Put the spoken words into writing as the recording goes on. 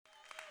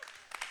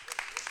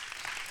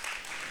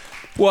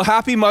Well,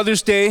 happy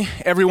Mother's Day,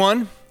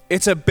 everyone.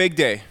 It's a big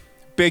day,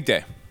 big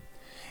day.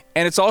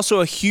 And it's also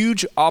a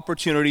huge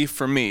opportunity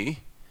for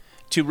me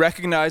to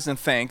recognize and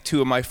thank two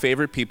of my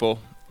favorite people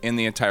in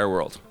the entire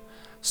world.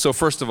 So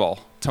first of all,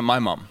 to my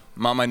mom.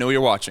 Mom, I know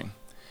you're watching.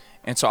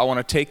 And so I want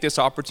to take this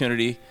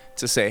opportunity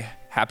to say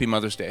happy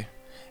Mother's Day.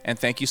 And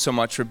thank you so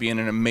much for being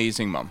an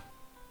amazing mom.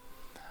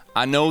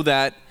 I know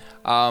that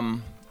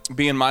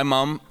being my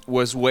mom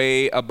was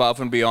way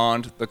above and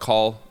beyond the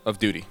call of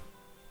duty.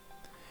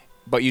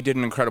 But you did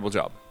an incredible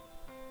job.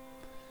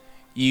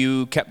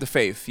 You kept the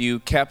faith. You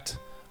kept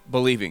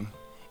believing.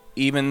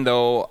 Even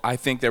though I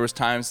think there was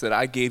times that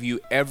I gave you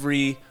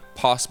every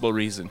possible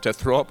reason to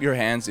throw up your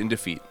hands in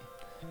defeat,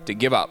 to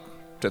give up,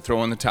 to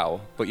throw in the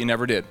towel, but you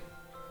never did.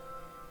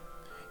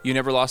 You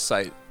never lost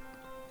sight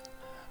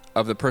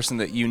of the person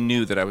that you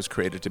knew that I was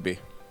created to be,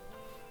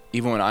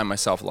 even when I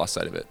myself lost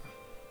sight of it.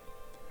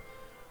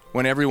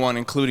 When everyone,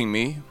 including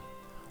me,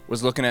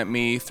 was looking at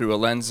me through a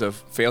lens of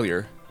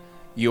failure,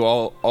 you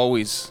all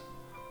always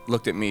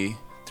looked at me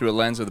through a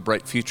lens of the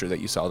bright future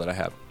that you saw that I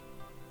have.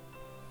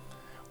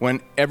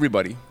 When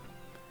everybody,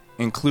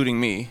 including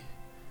me,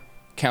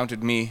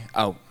 counted me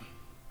out,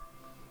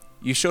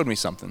 you showed me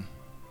something.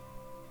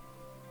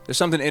 There's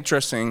something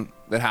interesting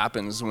that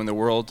happens when the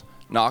world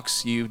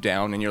knocks you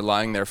down and you're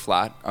lying there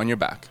flat on your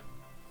back.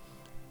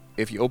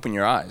 If you open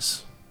your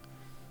eyes,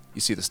 you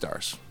see the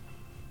stars.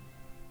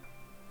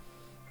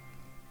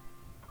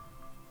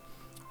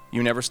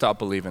 You never stopped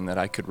believing that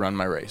I could run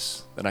my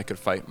race, that I could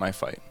fight my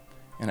fight,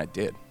 and I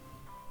did.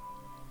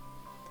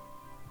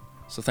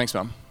 So thanks,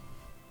 Mom.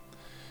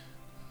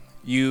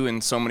 You,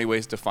 in so many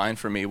ways, define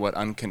for me what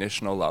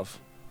unconditional love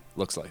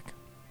looks like.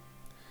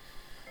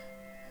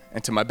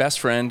 And to my best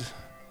friend,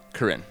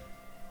 Corinne,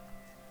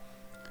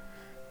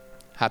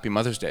 happy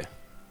Mother's Day.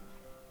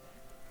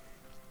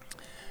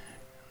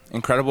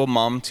 Incredible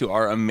mom to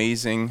our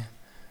amazing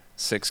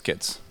 6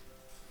 kids.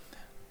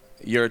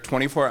 You're a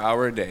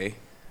 24-hour-a-day,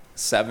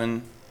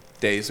 7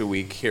 days a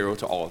week hero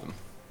to all of them.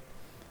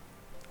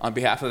 On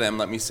behalf of them,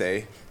 let me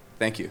say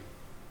thank you.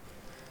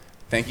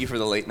 Thank you for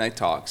the late night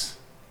talks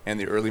and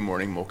the early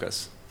morning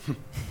mochas.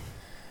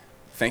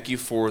 Thank you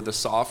for the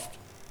soft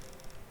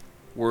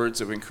words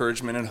of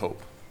encouragement and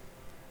hope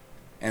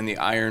and the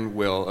iron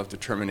will of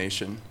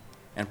determination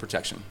and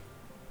protection.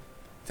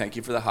 Thank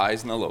you for the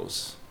highs and the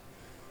lows.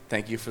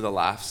 Thank you for the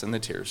laughs and the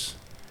tears.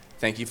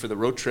 Thank you for the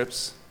road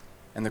trips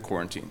and the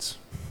quarantines.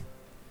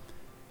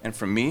 And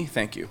from me,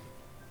 thank you.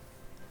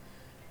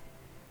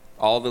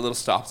 All the little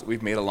stops that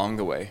we've made along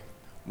the way,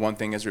 one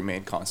thing has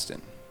remained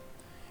constant.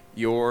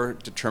 Your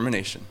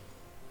determination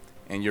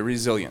and your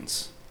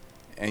resilience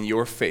and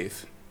your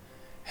faith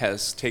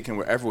has taken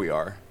wherever we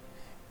are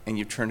and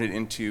you've turned it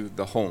into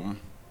the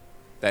home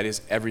that is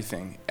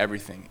everything,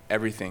 everything,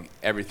 everything,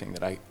 everything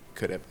that I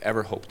could have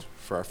ever hoped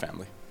for our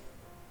family.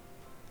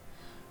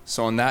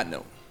 So on that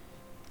note,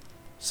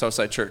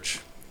 Southside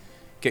Church,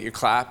 get your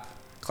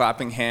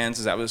clapping hands,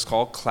 is that what it's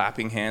called?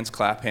 Clapping hands,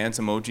 clap hands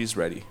emojis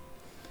ready.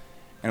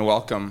 And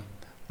welcome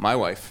my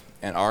wife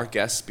and our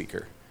guest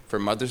speaker for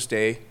Mother's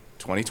Day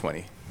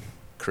 2020,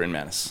 Corinne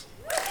Manis.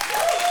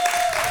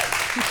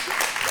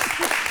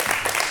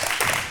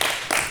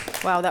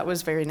 Wow, that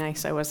was very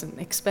nice. I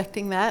wasn't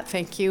expecting that.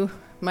 Thank you,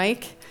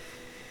 Mike.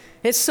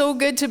 It's so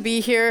good to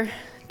be here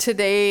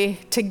today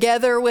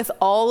together with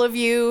all of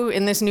you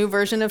in this new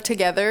version of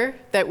Together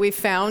that we've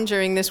found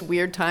during this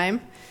weird time.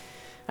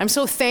 I'm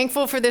so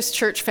thankful for this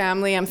church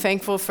family. I'm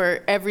thankful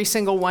for every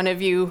single one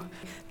of you,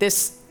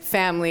 this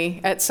family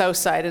at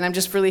Southside, and I'm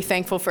just really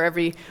thankful for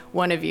every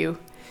one of you.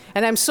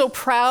 And I'm so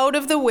proud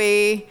of the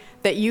way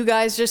that you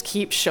guys just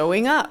keep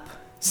showing up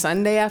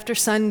Sunday after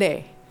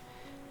Sunday.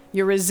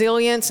 Your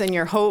resilience and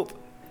your hope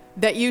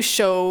that you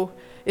show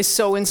is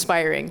so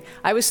inspiring.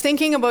 I was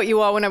thinking about you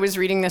all when I was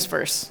reading this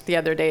verse the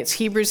other day. It's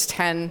Hebrews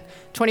 10,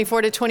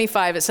 24 to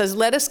 25. It says,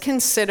 "Let us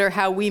consider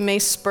how we may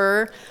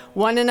spur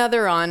one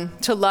another on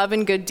to love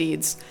and good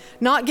deeds,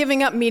 not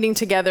giving up meeting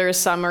together as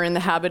some are in the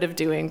habit of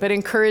doing, but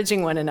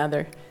encouraging one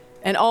another,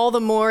 and all the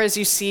more as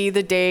you see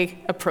the day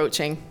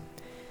approaching."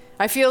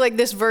 I feel like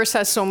this verse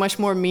has so much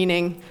more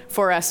meaning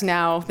for us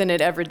now than it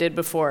ever did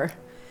before.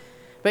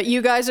 But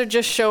you guys are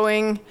just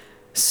showing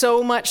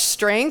so much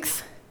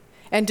strength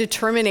and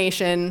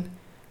determination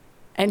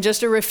and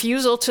just a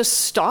refusal to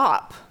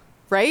stop,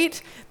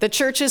 right? The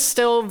church is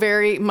still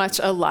very much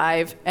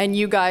alive and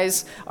you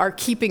guys are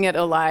keeping it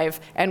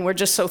alive and we're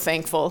just so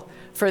thankful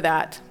for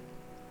that.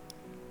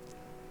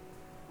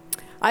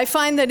 I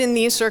find that in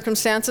these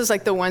circumstances,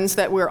 like the ones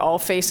that we're all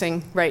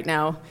facing right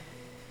now,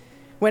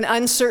 when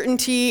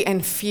uncertainty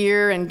and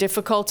fear and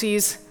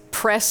difficulties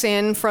press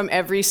in from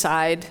every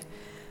side,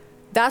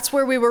 that's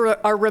where we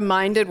are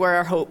reminded where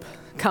our hope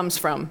comes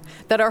from.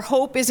 That our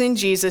hope is in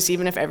Jesus,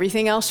 even if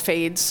everything else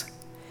fades.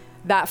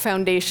 That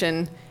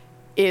foundation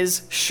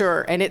is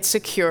sure and it's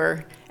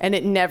secure and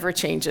it never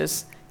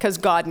changes because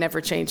God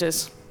never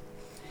changes.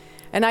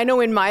 And I know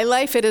in my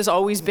life, it has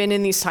always been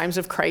in these times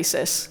of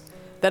crisis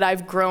that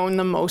I've grown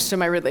the most in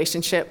my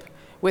relationship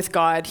with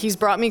God. He's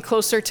brought me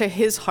closer to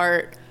his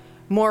heart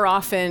more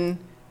often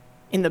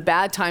in the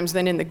bad times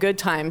than in the good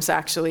times,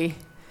 actually.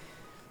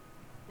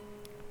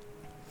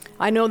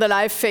 I know that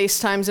I've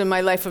faced times in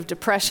my life of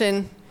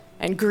depression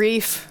and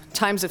grief,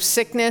 times of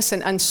sickness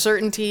and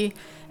uncertainty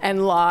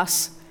and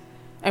loss.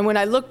 And when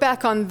I look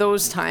back on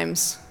those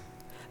times,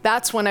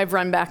 that's when I've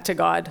run back to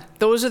God.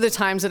 Those are the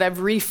times that I've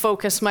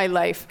refocused my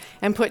life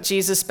and put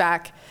Jesus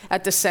back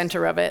at the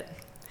center of it.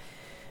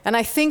 And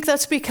I think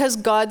that's because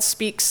God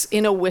speaks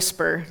in a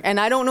whisper. And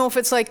I don't know if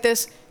it's like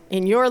this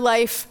in your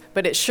life,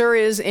 but it sure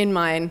is in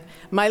mine.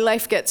 My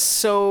life gets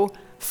so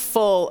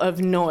full of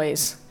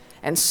noise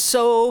and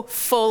so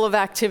full of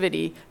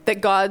activity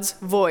that God's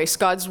voice,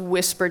 God's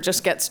whisper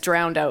just gets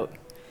drowned out.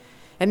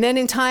 And then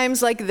in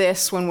times like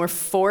this, when we're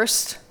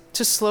forced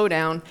to slow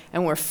down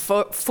and we're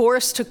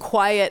forced to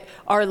quiet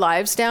our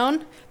lives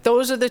down,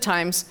 those are the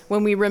times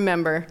when we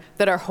remember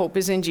that our hope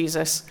is in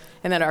Jesus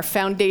and that our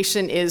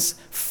foundation is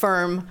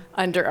firm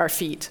under our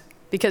feet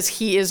because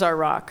he is our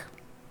rock.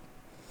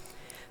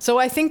 So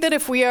I think that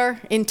if we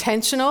are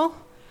intentional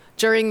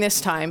during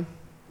this time,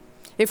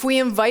 if we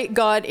invite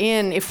God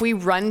in, if we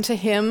run to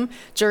him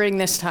during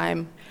this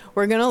time,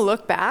 we're going to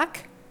look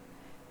back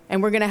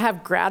and we're going to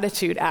have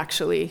gratitude,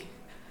 actually,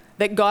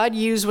 that God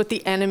used what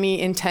the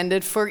enemy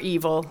intended for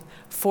evil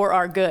for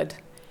our good.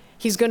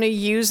 He's going to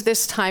use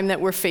this time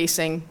that we're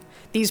facing,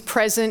 these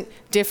present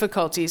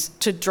difficulties,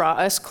 to draw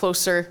us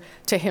closer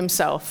to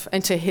himself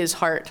and to his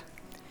heart.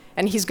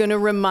 And he's going to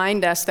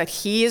remind us that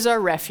he is our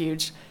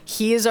refuge,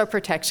 he is our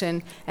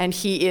protection, and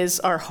he is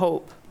our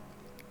hope.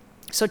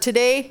 So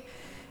today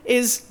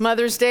is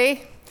Mother's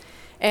Day,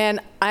 and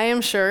I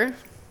am sure,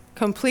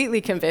 completely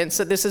convinced,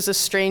 that this is the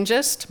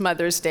strangest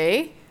Mother's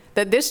Day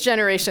that this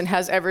generation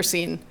has ever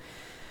seen.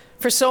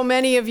 For so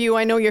many of you,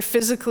 I know you're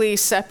physically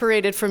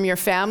separated from your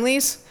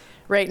families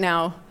right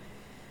now.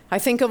 I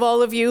think of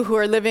all of you who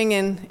are living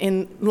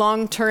in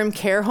long-term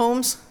care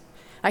homes.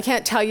 I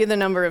can't tell you the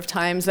number of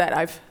times that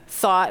I've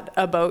thought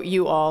about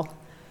you all.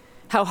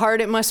 How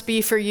hard it must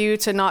be for you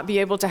to not be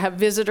able to have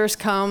visitors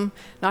come,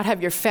 not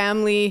have your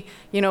family,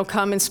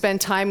 come and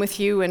spend time with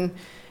you, and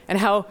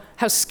how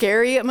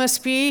scary it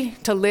must be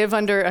to live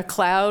under a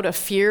cloud of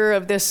fear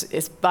of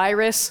this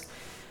virus.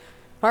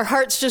 Our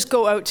hearts just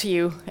go out to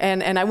you,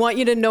 and I want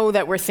you to know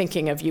that we're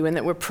thinking of you and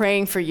that we're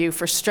praying for you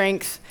for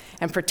strength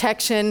and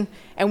protection,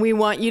 and we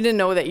want you to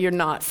know that you're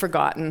not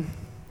forgotten.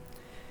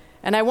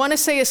 And I want to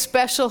say a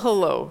special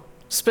hello,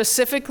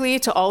 specifically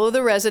to all of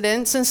the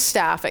residents and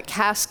staff at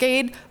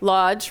Cascade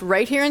Lodge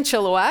right here in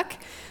Chilliwack.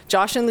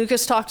 Josh and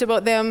Lucas talked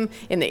about them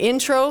in the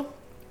intro.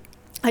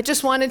 I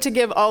just wanted to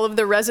give all of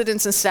the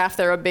residents and staff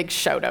there a big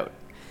shout out.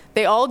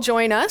 They all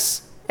join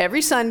us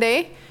every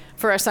Sunday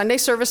for our Sunday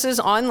services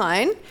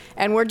online,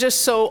 and we're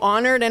just so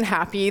honored and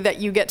happy that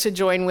you get to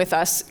join with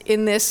us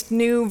in this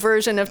new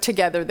version of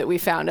Together that we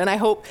found. And I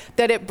hope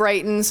that it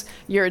brightens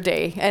your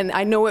day, and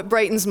I know it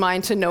brightens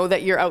mine to know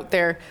that you're out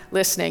there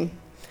listening.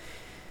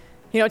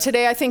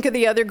 Today I think of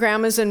the other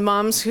grandmas and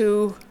moms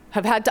who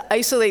have had to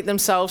isolate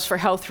themselves for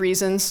health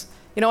reasons.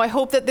 I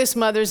hope that this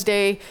Mother's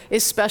Day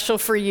is special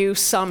for you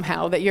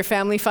somehow, that your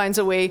family finds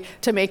a way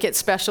to make it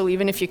special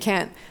even if you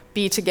can't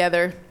be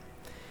together.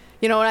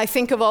 And I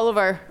think of all of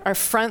our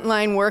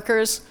frontline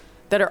workers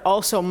that are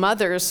also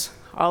mothers,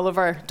 all of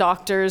our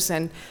doctors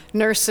and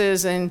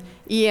nurses and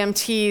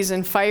EMTs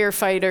and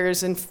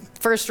firefighters and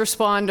first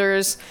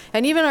responders,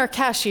 and even our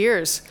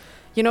cashiers.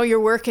 You're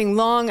working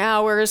long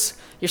hours,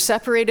 you're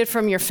separated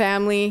from your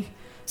family.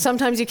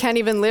 Sometimes you can't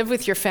even live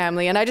with your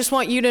family. And I just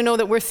want you to know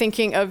that we're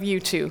thinking of you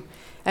too,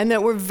 and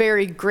that we're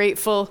very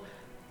grateful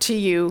to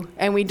you,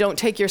 and we don't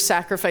take your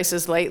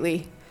sacrifices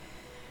lightly.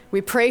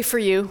 We pray for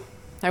you.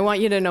 I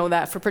want you to know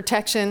that, for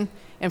protection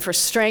and for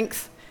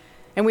strength.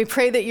 And we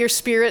pray that your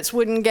spirits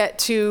wouldn't get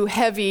too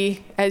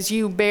heavy as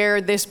you bear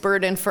this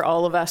burden for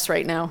all of us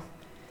right now.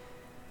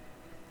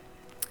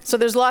 So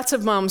there's lots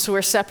of moms who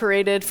are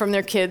separated from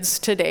their kids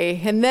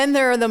today. And then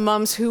there are the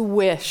moms who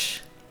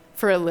wish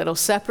for a little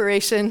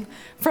separation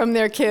from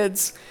their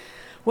kids.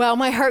 Well,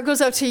 my heart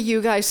goes out to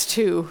you guys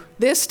too.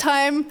 This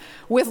time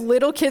with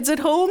little kids at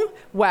home,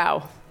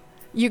 wow,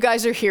 you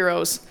guys are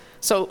heroes.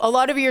 So a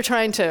lot of you are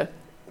trying to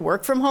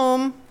work from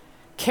home,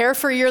 care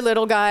for your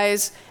little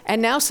guys,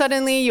 and now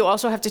suddenly you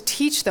also have to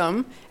teach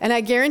them. And I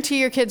guarantee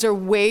your kids are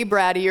way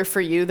brattier for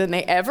you than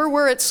they ever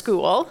were at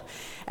school.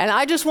 And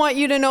I just want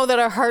you to know that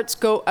our hearts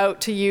go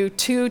out to you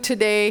too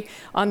today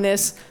on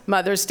this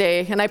Mother's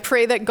Day. And I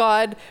pray that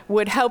God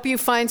would help you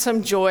find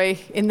some joy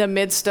in the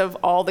midst of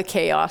all the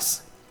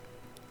chaos.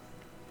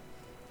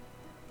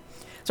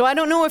 So I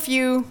don't know if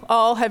you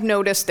all have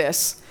noticed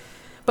this,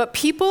 but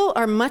people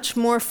are much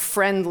more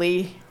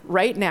friendly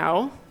right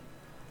now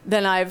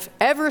than I've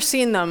ever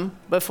seen them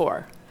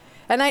before.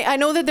 And I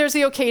know that there's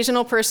the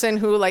occasional person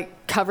who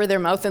cover their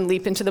mouth and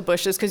leap into the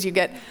bushes because you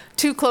get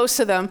too close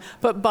to them.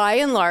 But by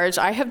and large,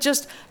 I have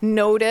just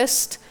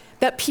noticed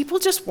that people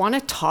just want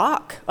to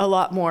talk a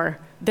lot more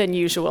than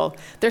usual.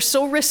 They're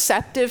so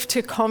receptive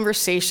to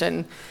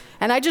conversation.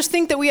 And I just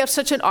think that we have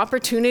such an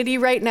opportunity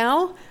right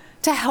now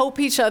to help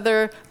each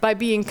other by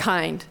being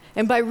kind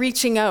and by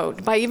reaching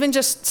out, by even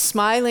just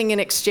smiling and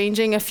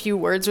exchanging a few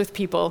words with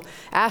people,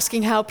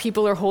 asking how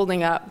people are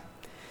holding up.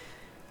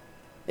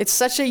 It's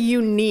such a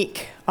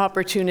unique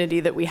opportunity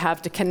that we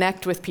have to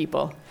connect with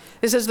people.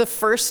 This is the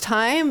first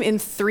time in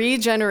 3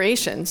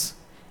 generations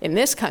in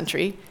this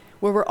country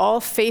where we're all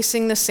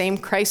facing the same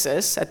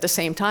crisis at the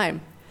same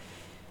time.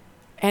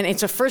 And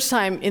it's a first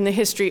time in the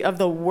history of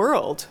the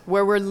world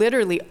where we're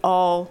literally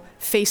all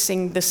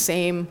facing the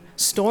same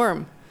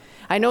storm.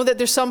 I know that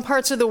there's some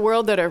parts of the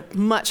world that are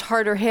much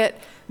harder hit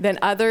than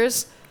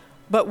others,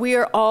 but we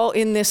are all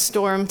in this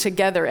storm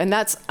together, and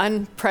that's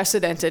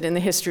unprecedented in the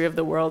history of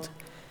the world.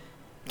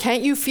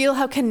 Can't you feel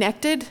how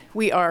connected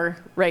we are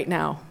right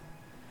now?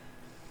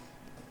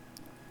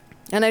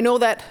 And I know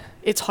that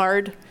it's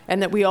hard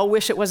and that we all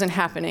wish it wasn't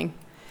happening,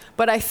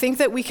 but I think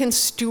that we can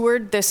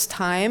steward this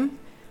time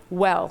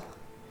well.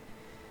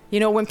 You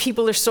know, when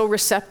people are so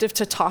receptive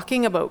to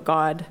talking about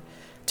God,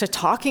 to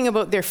talking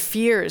about their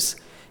fears,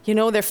 you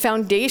know, their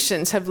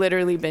foundations have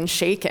literally been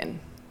shaken.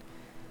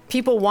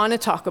 People want to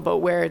talk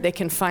about where they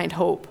can find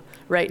hope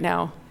right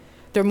now.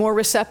 They're more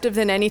receptive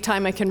than any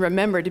time I can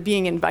remember to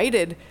being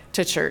invited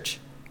to church.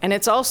 And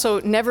it's also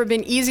never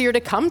been easier to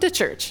come to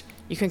church.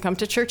 You can come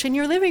to church in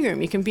your living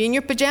room. You can be in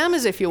your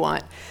pajamas if you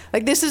want.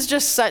 Like, this is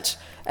just such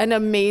an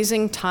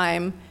amazing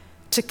time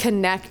to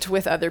connect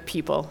with other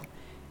people.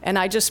 And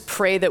I just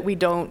pray that we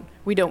don't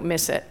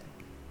miss it.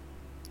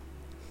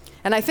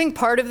 And I think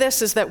part of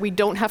this is that we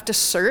don't have to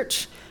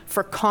search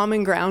for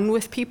common ground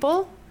with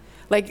people.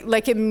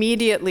 Like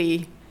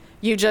immediately,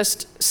 you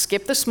just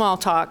skip the small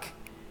talk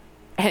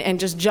and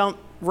just jump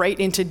right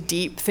into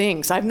deep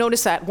things. I've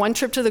noticed that. One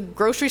trip to the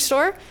grocery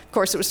store, of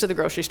course it was to the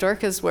grocery store,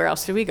 because where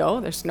else do we go?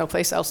 There's no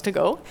place else to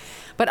go.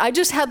 But I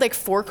just had like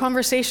 4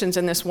 conversations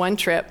in this one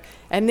trip,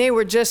 and they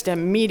were just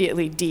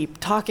immediately deep,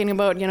 talking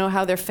about, you know,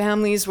 how their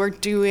families were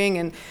doing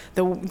and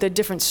the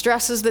different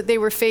stresses that they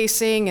were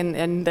facing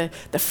and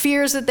the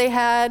fears that they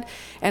had.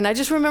 And I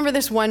just remember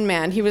this one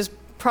man, he was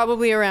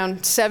probably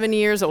around 70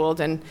 years old,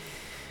 and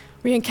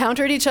we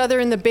encountered each other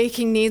in the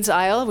baking needs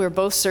aisle. We were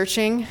both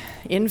searching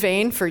in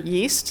vain for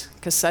yeast,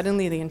 because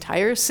suddenly the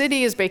entire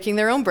city is baking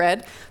their own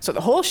bread. So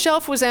the whole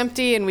shelf was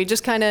empty, and we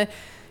just kind of,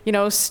 you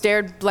know,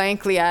 stared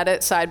blankly at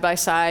it side by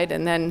side,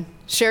 and then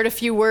shared a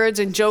few words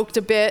and joked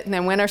a bit, and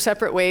then went our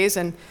separate ways.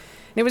 And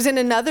it was in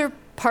another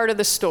part of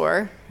the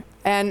store,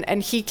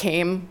 and he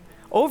came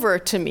over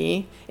to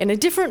me in a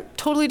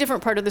totally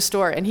different part of the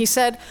store, and he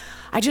said,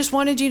 "I just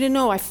wanted you to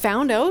know, I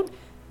found out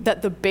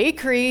that the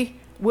bakery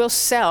will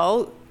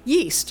sell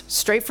yeast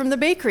straight from the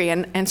bakery,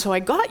 and so I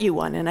got you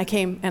one, and I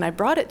came and I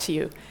brought it to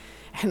you."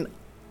 And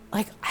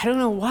like, I don't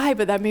know why,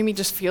 but that made me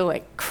just feel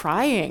like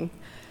crying.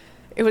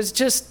 It was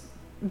just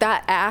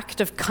that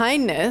act of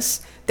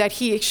kindness that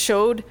he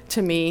showed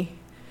to me.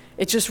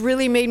 It just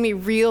really made me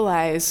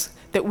realize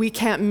that we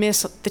can't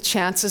miss the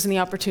chances and the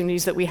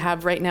opportunities that we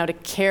have right now to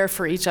care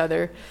for each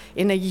other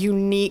in a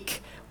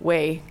unique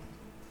way.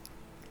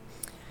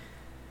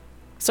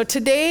 So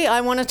today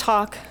I want to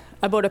talk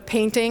about a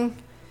painting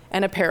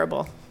and a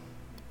parable.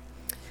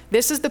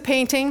 This is the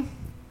painting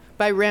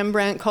by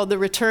Rembrandt called The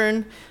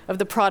Return of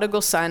the Prodigal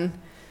Son.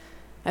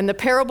 And the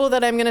parable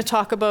that I'm going to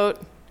talk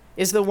about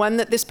is the one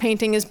that this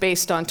painting is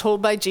based on,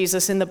 told by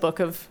Jesus in the book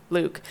of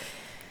Luke.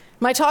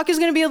 My talk is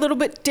going to be a little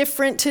bit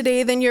different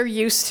today than you're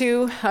used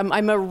to.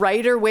 I'm a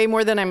writer way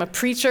more than I'm a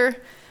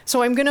preacher,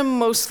 so I'm going to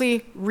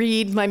mostly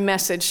read my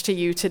message to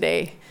you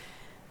today.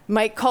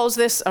 Mike calls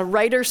this a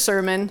writer's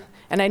sermon,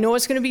 and I know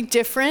it's going to be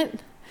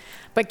different,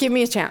 but give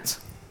me a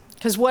chance.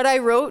 Because what I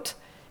wrote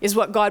is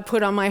what God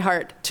put on my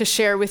heart to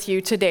share with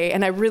you today,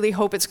 and I really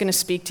hope it's going to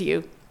speak to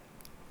you.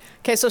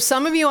 Okay, so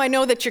some of you, I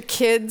know that your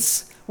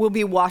kids will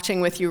be watching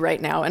with you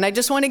right now, and I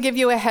just want to give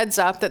you a heads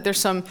up that there's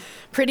some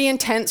pretty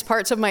intense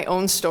parts of my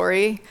own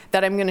story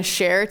that I'm going to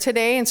share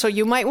today, and so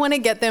you might want to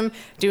get them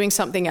doing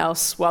something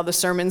else while the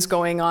sermon's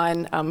going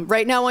on.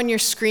 Right now on your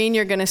screen,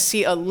 you're going to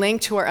see a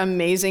link to our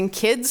amazing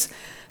kids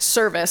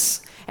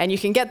service, and you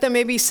can get them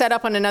maybe set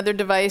up on another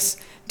device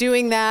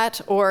doing that,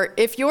 or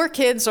if your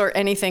kids or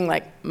anything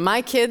like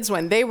my kids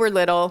when they were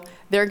little,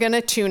 they're going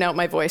to tune out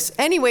my voice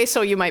anyway,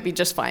 so you might be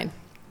just fine.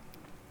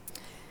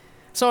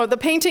 So the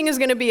painting is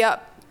going to be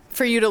up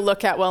for you to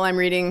look at while I'm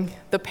reading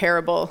the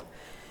parable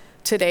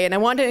today, and I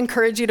want to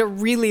encourage you to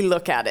really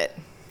look at it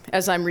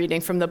as I'm reading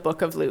from the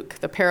book of Luke,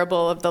 the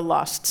parable of the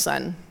lost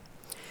son.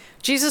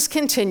 Jesus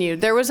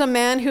continued, "There was a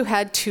man who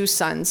had 2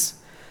 sons.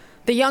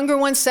 The younger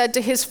one said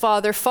to his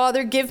father,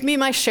 'Father, give me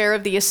my share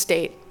of the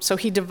estate.' So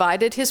he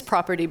divided his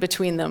property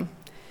between them.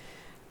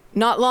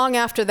 Not long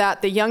after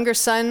that, the younger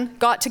son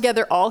got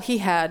together all he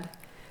had,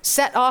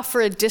 set off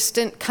for a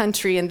distant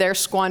country, and there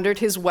squandered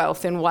his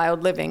wealth in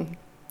wild living.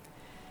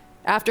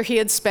 After he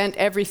had spent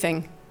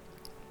everything,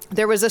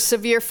 there was a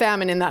severe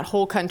famine in that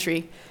whole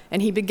country,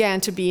 and he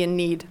began to be in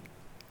need.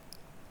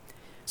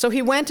 So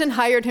he went and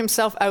hired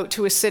himself out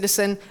to a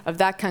citizen of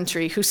that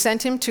country, who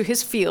sent him to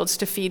his fields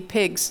to feed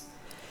pigs.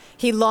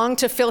 He longed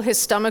to fill his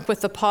stomach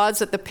with the pods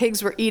that the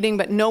pigs were eating,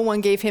 but no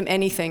one gave him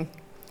anything.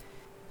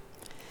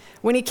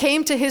 When he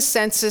came to his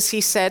senses,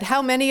 he said,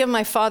 'How many of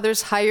my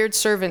father's hired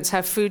servants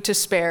have food to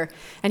spare,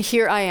 and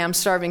here I am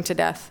starving to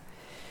death?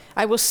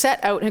 I will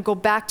set out and go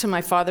back to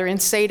my father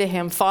and say to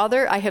him,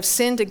 Father, I have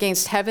sinned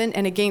against heaven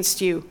and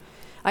against you.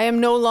 I am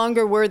no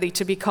longer worthy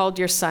to be called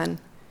your son.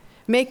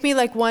 Make me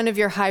like one of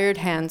your hired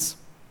hands.'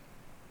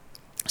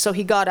 So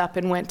he got up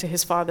and went to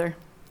his father.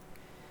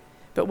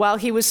 But while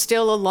he was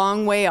still a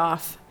long way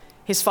off,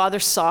 his father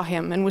saw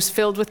him and was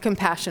filled with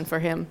compassion for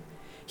him.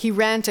 He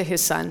ran to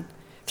his son,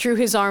 threw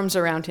his arms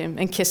around him,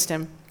 and kissed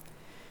him.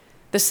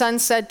 The son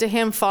said to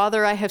him,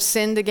 'Father, I have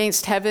sinned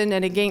against heaven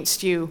and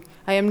against you.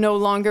 I am no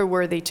longer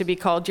worthy to be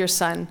called your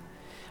son.'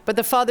 But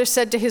the father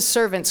said to his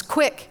servants,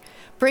 'Quick,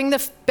 bring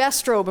the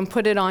best robe and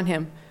put it on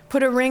him.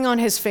 Put a ring on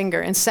his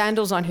finger and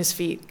sandals on his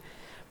feet.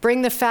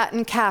 Bring the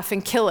fattened calf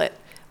and kill it.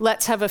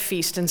 Let's have a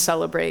feast and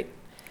celebrate.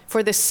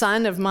 For this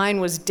son of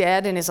mine was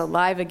dead and is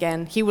alive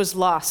again. He was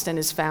lost and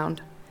is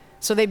found.'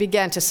 So they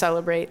began to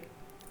celebrate.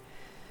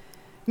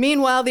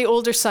 Meanwhile, the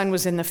older son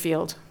was in the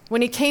field.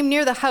 When he came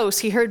near the house,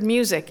 he heard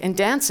music and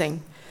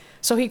dancing.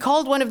 So he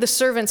called one of the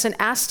servants and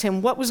asked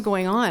him what was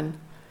going on.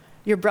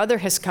 'Your brother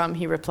has come,'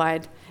 he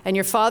replied, 'and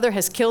your father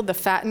has killed the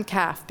fattened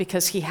calf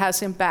because he has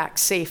him back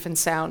safe and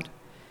sound.'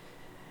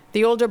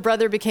 The older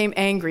brother became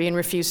angry and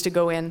refused to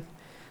go in.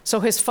 So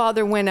his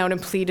father went out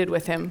and pleaded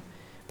with him.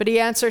 But he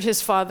answered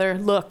his father,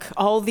 'Look,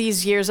 all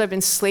these years I've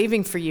been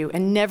slaving for you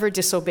and never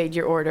disobeyed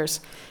your orders.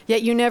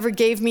 Yet you never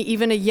gave me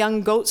even a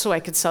young goat so I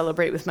could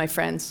celebrate with my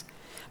friends.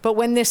 But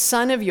when this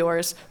son of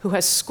yours, who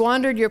has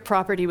squandered your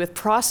property with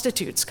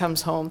prostitutes,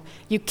 comes home,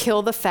 you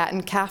kill the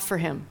fattened calf for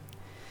him.'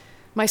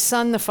 'My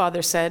son,' the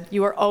father said,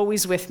 'you are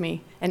always with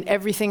me, and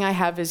everything I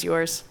have is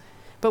yours.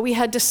 But we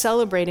had to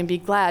celebrate and be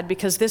glad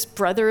because this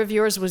brother of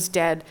yours was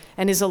dead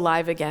and is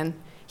alive again.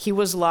 He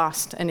was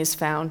lost and is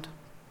found.'"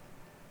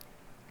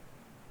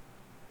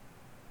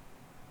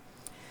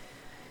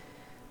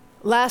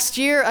 Last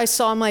year, I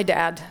saw my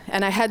dad,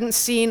 and I hadn't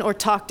seen or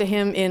talked to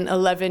him in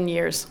 11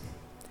 years.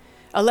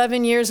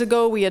 11 years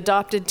ago, we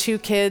adopted 2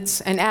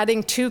 kids, and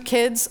adding 2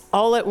 kids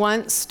all at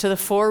once to the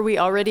 4 we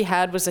already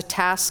had was a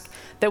task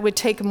that would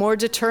take more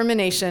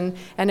determination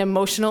and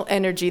emotional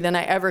energy than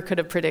I ever could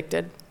have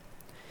predicted.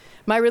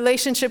 My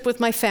relationship with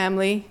my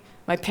family,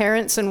 my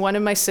parents and one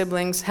of my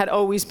siblings, had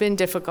always been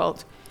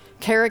difficult,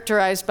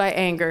 characterized by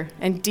anger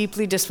and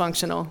deeply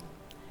dysfunctional.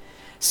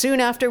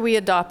 Soon after we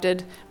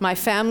adopted, my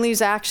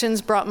family's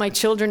actions brought my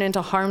children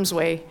into harm's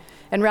way,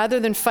 and rather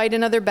than fight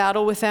another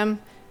battle with them,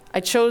 I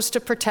chose to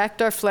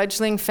protect our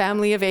fledgling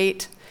family of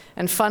 8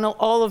 and funnel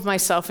all of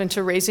myself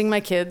into raising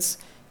my kids,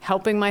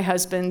 helping my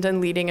husband,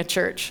 and leading a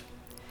church.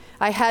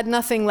 I had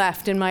nothing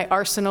left in my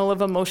arsenal of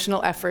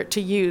emotional effort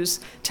to use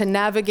to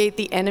navigate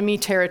the enemy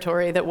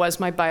territory that was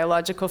my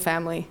biological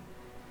family.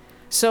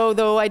 So,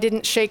 though I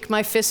didn't shake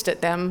my fist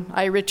at them,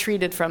 I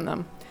retreated from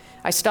them.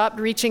 I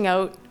stopped reaching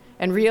out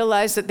and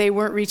realized that they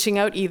weren't reaching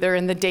out either,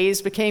 and the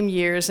days became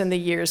years, and the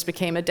years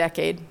became a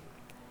decade.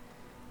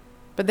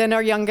 But then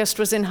our youngest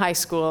was in high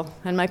school,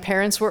 and my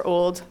parents were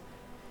old,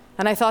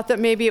 and I thought that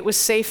maybe it was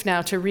safe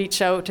now to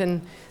reach out,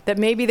 and that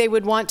maybe they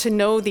would want to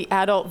know the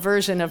adult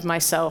version of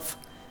myself,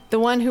 the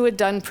one who had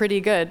done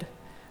pretty good,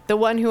 the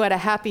one who had a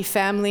happy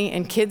family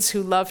and kids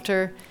who loved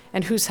her,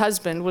 and whose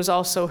husband was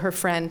also her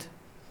friend.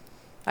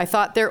 I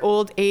thought their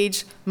old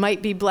age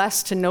might be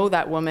blessed to know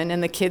that woman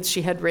and the kids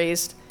she had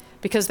raised,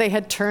 because they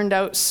had turned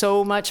out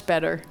so much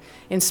better,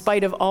 in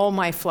spite of all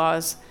my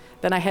flaws,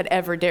 than I had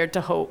ever dared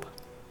to hope.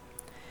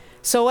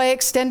 So I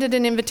extended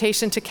an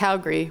invitation to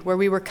Calgary, where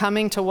we were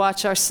coming to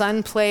watch our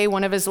son play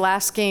one of his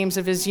last games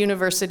of his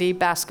university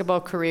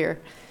basketball career.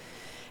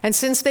 And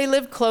since they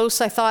lived close,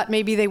 I thought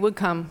maybe they would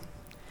come.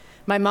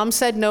 My mom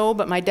said no,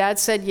 but my dad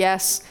said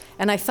yes,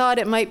 and I thought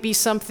it might be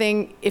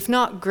something, if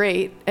not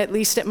great, at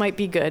least it might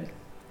be good.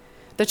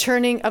 The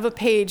turning of a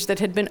page that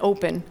had been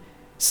open,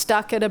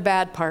 stuck at a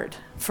bad part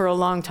for a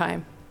long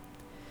time.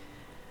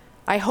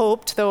 I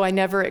hoped, though I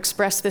never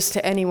expressed this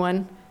to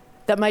anyone,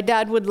 that my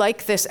dad would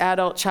like this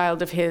adult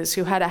child of his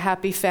who had a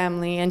happy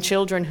family and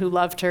children who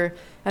loved her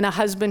and a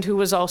husband who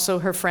was also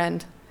her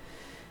friend.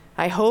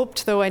 I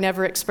hoped, though I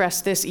never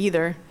expressed this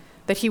either,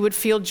 that he would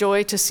feel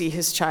joy to see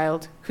his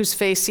child, whose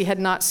face he had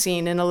not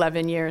seen in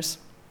 11 years.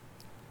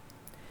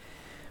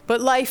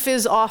 But life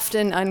is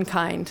often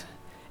unkind,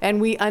 and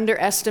we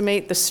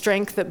underestimate the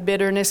strength that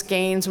bitterness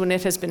gains when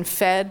it has been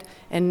fed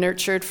and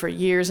nurtured for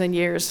years and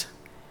years.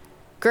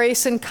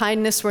 Grace and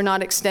kindness were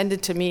not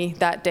extended to me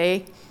that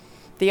day.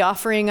 The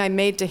offering I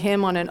made to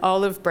him on an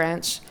olive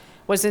branch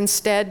was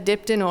instead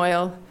dipped in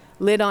oil,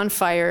 lit on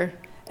fire,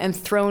 and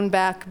thrown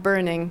back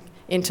burning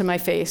into my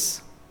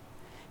face.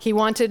 He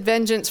wanted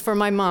vengeance for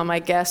my mom, I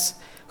guess,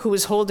 who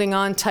was holding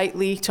on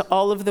tightly to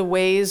all of the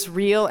ways,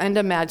 real and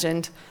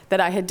imagined,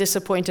 that I had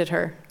disappointed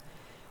her,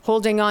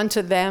 holding on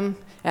to them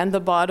and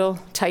the bottle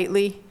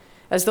tightly,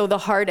 as though the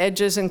hard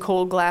edges and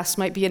cold glass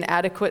might be an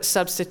adequate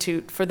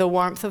substitute for the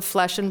warmth of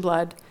flesh and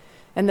blood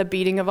and the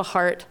beating of a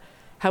heart,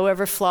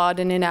 however flawed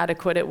and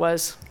inadequate it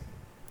was.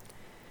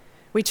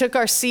 We took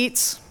our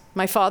seats,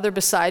 my father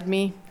beside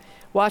me,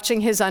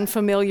 watching his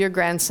unfamiliar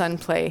grandson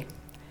play.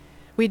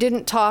 We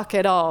didn't talk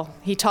at all.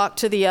 He talked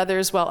to the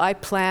others while I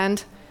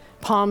planned,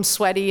 palms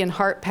sweaty and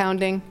heart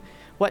pounding,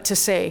 what to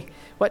say,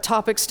 what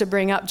topics to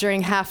bring up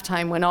during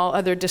halftime when all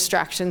other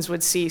distractions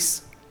would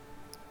cease.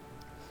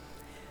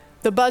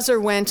 The buzzer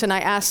went and I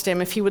asked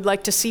him if he would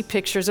like to see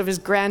pictures of his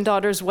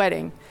granddaughter's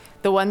wedding,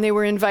 the one they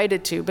were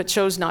invited to but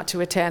chose not to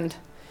attend.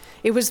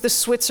 It was the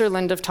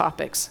Switzerland of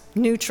topics,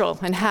 neutral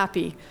and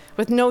happy,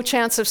 with no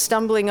chance of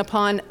stumbling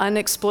upon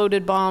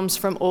unexploded bombs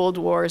from old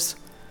wars.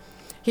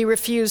 He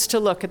refused to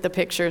look at the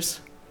pictures.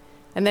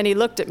 And then he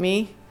looked at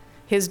me,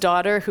 his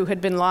daughter, who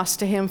had been lost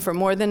to him for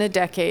more than a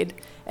decade,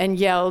 and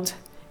yelled,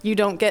 "You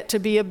don't get to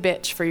be a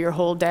bitch for your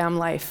whole damn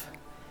life."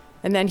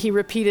 And then he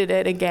repeated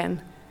it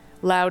again,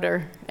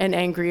 louder and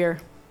angrier.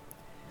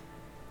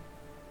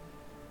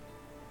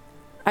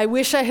 I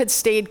wish I had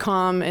stayed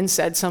calm and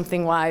said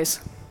something wise.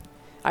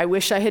 I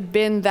wish I had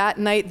been that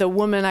night the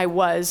woman I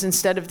was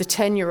instead of the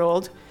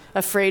 10-year-old,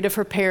 afraid of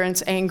her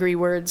parents' angry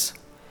words.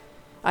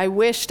 I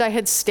wished I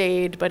had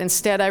stayed, but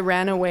instead I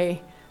ran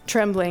away,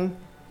 trembling,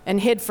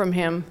 and hid from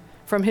him,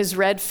 from his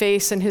red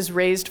face and his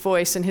raised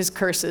voice and his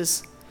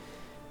curses.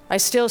 I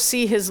still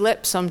see his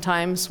lips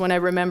sometimes when I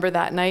remember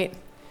that night,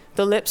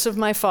 the lips of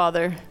my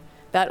father,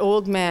 that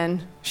old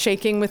man,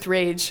 shaking with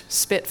rage,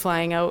 spit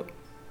flying out.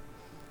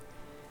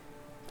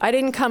 I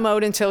didn't come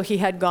out until he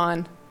had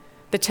gone.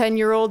 The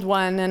 10-year-old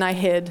won, and I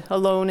hid,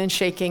 alone and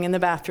shaking, in the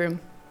bathroom.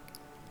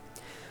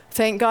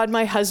 Thank God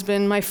my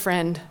husband, my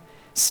friend,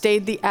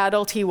 stayed the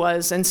adult he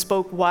was and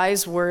spoke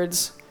wise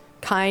words,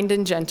 kind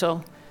and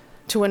gentle,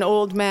 to an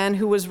old man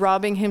who was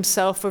robbing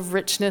himself of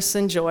richness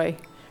and joy,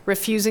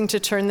 refusing to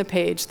turn the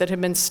page that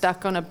had been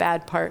stuck on a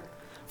bad part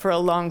for a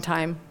long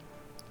time.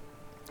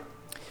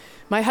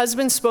 My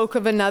husband spoke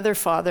of another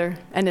father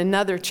and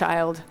another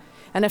child,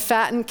 and a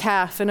fattened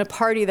calf and a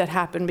party that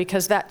happened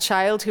because that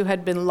child who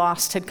had been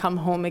lost had come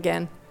home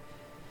again.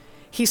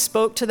 He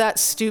spoke to that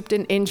stooped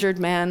and injured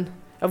man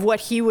of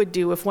what he would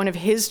do if one of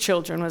his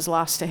children was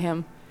lost to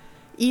him,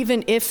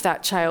 even if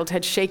that child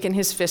had shaken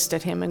his fist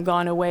at him and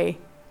gone away.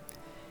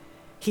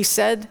 He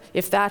said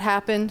if that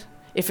happened,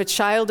 if a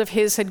child of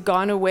his had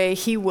gone away,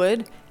 he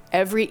would,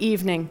 every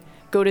evening,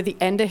 go to the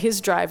end of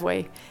his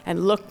driveway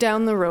and look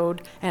down the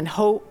road and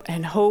hope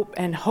and hope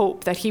and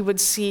hope that he would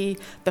see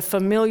the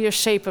familiar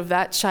shape of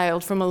that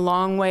child from a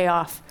long way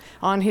off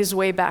on his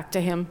way back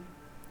to him.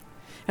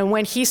 And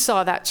when he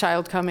saw that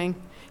child coming,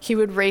 he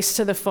would race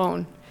to the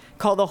phone,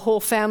 call the whole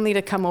family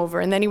to come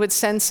over, and then he would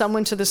send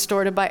someone to the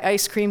store to buy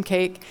ice cream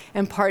cake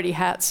and party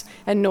hats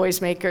and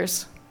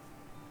noisemakers.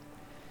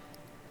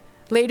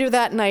 Later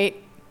that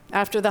night,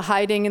 after the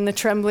hiding and the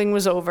trembling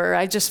was over,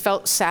 I just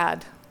felt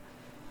sad.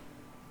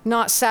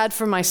 Not sad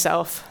for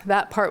myself,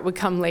 that part would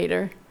come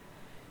later,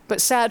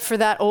 but sad for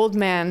that old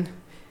man,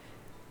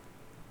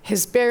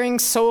 his bearing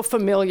so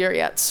familiar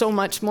yet so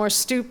much more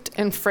stooped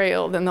and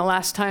frail than the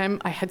last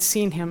time I had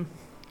seen him.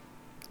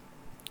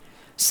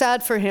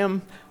 Sad for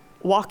him,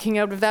 walking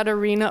out of that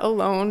arena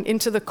alone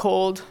into the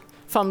cold,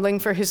 fumbling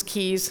for his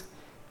keys,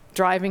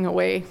 driving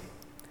away,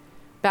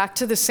 back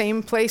to the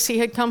same place he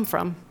had come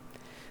from.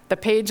 The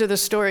page of the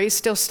story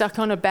still stuck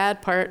on a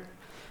bad part,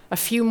 a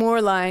few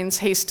more lines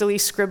hastily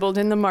scribbled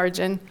in the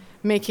margin,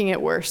 making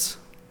it worse.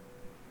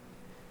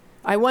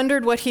 I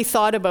wondered what he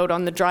thought about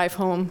on the drive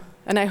home,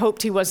 and I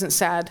hoped he wasn't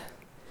sad.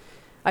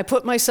 I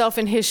put myself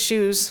in his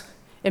shoes,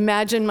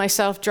 imagined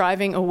myself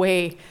driving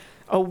away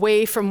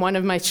from one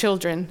of my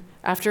children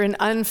after an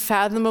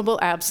unfathomable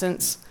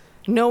absence,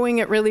 knowing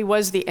it really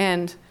was the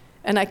end,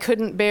 and I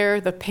couldn't bear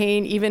the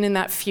pain even in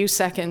that few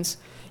seconds,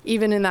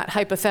 even in that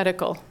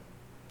hypothetical.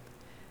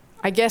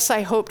 I guess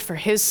I hoped for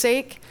his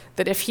sake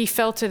that if he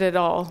felt it at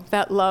all,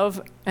 that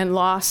love and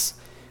loss,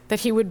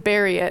 that he would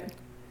bury it,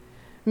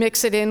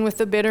 mix it in with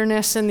the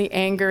bitterness and the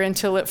anger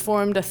until it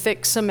formed a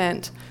thick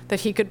cement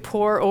that he could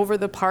pour over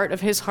the part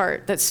of his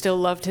heart that still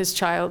loved his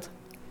child.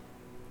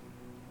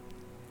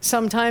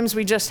 Sometimes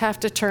we just have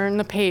to turn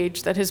the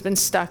page that has been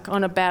stuck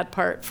on a bad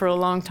part for a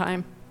long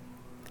time.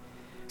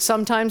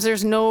 Sometimes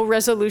there's no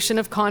resolution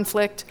of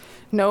conflict,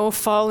 no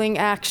falling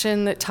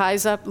action that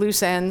ties up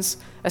loose ends,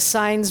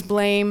 assigns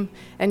blame,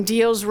 and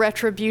deals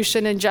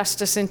retribution and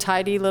justice in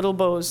tidy little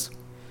bows.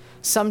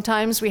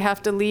 Sometimes we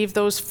have to leave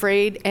those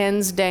frayed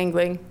ends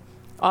dangling,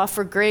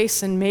 offer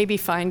grace and maybe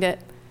find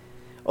it,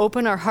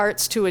 open our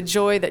hearts to a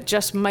joy that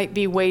just might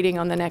be waiting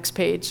on the next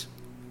page.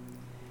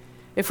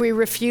 If we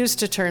refuse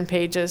to turn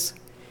pages,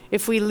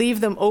 if we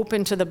leave them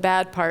open to the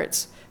bad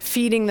parts,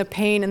 feeding the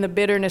pain and the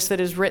bitterness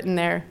that is written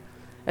there,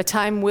 a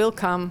time will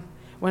come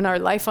when our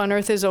life on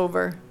earth is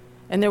over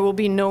and there will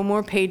be no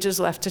more pages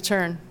left to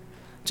turn,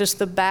 just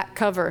the back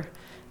cover,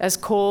 as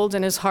cold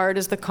and as hard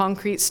as the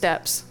concrete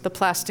steps, the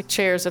plastic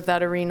chairs of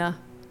that arena.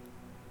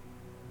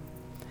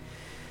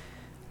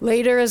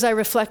 Later, as I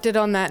reflected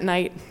on that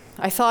night,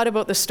 I thought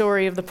about the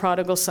story of the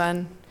prodigal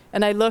son,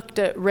 and I looked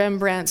at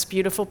Rembrandt's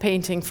beautiful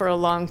painting for a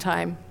long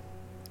time.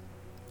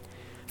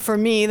 For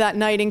me, that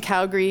night in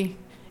Calgary,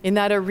 in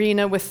that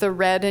arena with the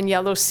red and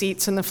yellow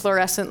seats and the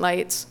fluorescent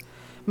lights,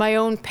 my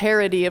own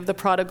parody of the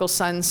prodigal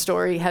son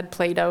story had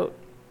played out.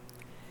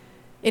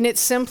 In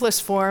its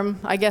simplest form,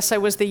 I guess I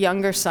was the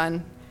younger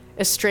son,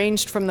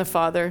 estranged from the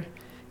father,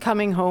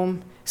 coming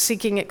home,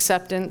 seeking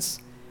acceptance,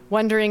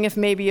 wondering if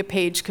maybe a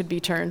page could be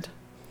turned.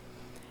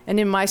 And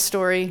in my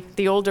story,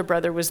 the older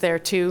brother was there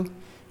too,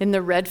 in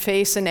the red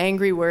face and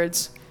angry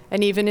words,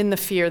 and even in the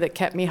fear that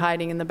kept me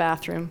hiding in the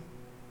bathroom.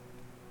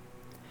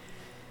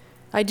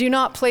 I do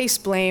not place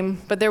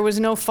blame, but there was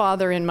no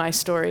father in my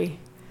story,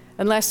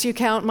 unless you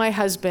count my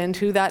husband,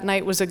 who that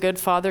night was a good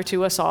father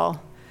to us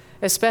all,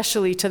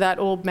 especially to that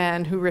old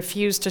man who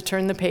refused to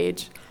turn the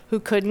page, who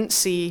couldn't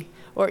see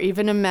or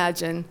even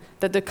imagine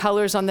that the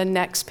colors on the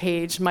next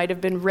page might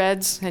have been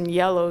reds and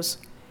yellows,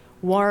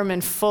 warm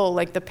and full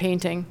like the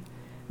painting,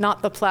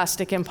 not the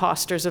plastic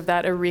imposters of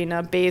that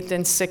arena bathed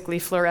in sickly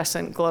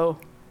fluorescent glow.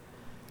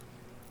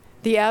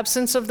 The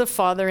absence of the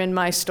father in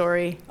my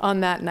story on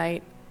that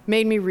night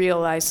made me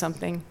realize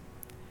something.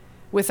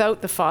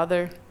 Without the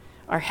Father,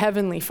 our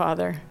Heavenly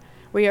Father,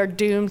 we are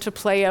doomed to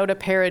play out a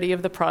parody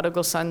of the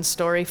prodigal son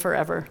story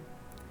forever.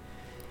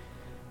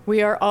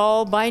 We are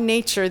all by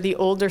nature the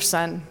older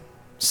son,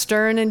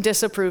 stern and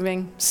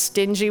disapproving,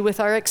 stingy with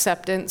our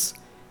acceptance,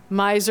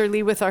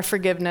 miserly with our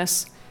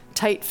forgiveness,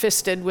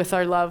 tight-fisted with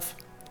our love.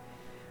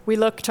 We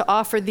look to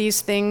offer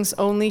these things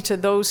only to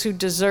those who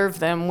deserve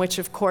them, which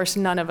of course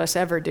none of us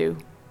ever do.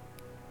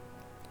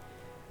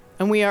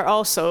 And we are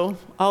also,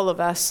 all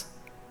of us,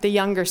 the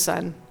younger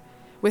son,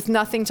 with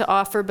nothing to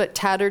offer but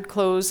tattered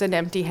clothes and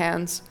empty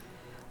hands,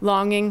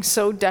 longing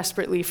so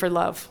desperately for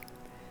love.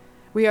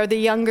 We are the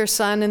younger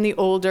son and the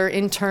older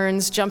in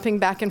turns, jumping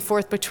back and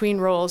forth between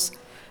roles,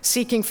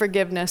 seeking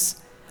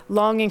forgiveness,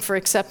 longing for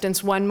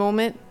acceptance one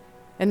moment,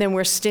 and then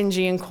we're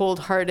stingy and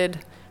cold-hearted,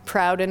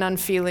 proud and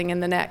unfeeling in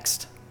the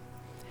next.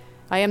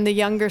 I am the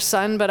younger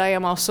son, but I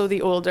am also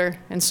the older,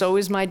 and so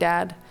is my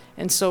dad,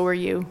 and so are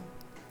you.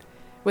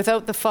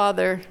 Without the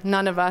Father,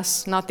 none of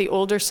us, not the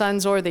older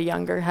sons or the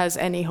younger, has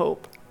any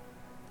hope.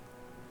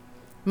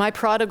 My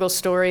prodigal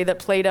story that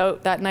played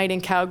out that night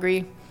in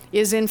Calgary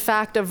is in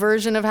fact a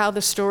version of how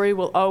the story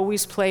will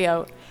always play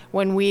out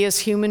when we as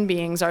human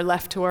beings are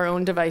left to our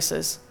own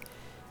devices.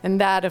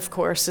 And that, of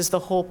course, is the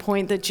whole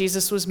point that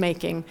Jesus was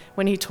making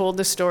when he told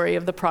the story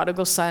of the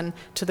prodigal son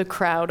to the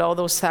crowd all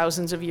those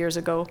thousands of years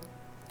ago.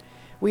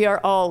 We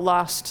are all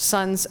lost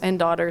sons and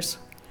daughters,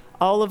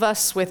 all of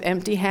us with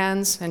empty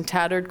hands and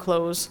tattered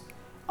clothes,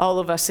 all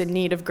of us in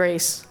need of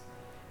grace.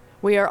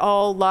 We are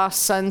all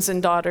lost sons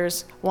and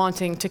daughters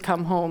wanting to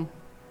come home.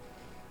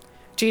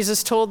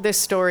 Jesus told this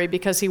story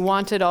because he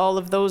wanted all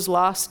of those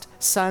lost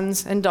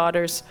sons and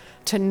daughters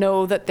to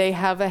know that they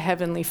have a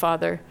heavenly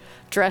Father,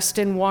 dressed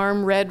in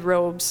warm red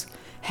robes,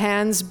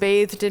 hands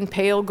bathed in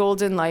pale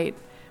golden light,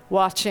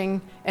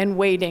 watching and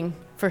waiting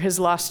for his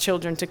lost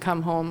children to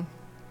come home.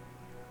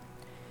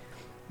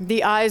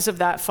 The eyes of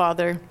that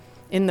Father,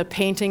 in the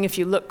painting, if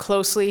you look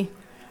closely,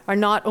 are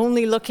not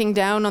only looking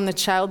down on the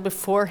child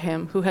before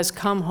him who has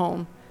come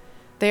home,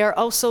 they are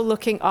also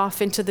looking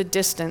off into the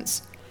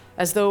distance,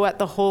 as though at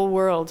the whole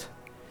world,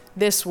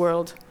 this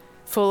world,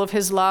 full of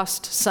his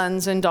lost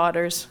sons and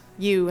daughters,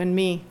 you and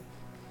me.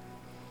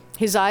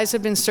 His eyes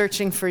have been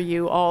searching for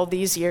you all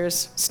these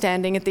years,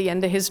 standing at the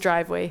end of his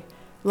driveway,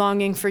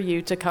 longing for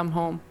you to come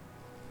home.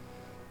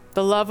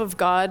 The love of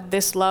God,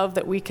 this love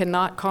that we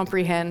cannot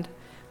comprehend,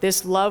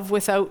 this love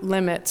without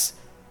limits,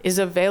 is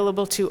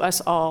available to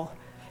us all,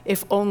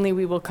 if only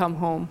we will come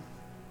home.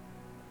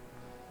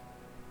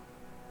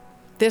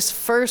 This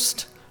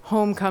first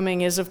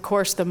homecoming is, of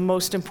course, the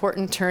most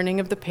important turning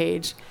of the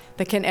page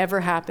that can ever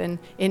happen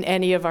in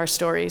any of our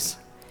stories.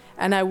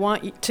 And I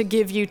want to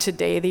give you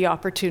today the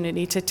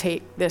opportunity to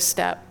take this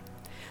step,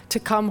 to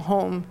come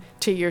home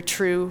to your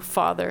true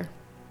Father.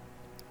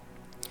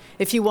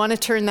 If you want to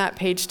turn that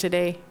page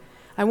today,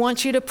 I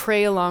want you to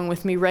pray along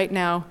with me right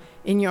now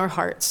in your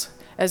hearts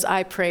as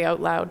I pray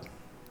out loud.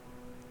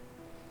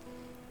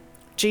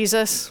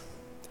 Jesus,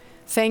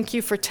 thank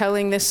you for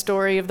telling this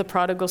story of the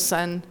prodigal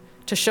son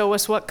to show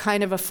us what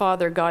kind of a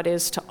father God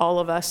is to all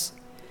of us.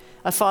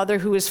 A father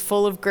who is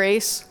full of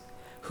grace,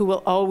 who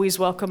will always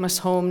welcome us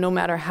home no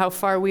matter how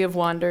far we have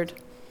wandered.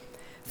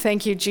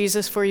 Thank you,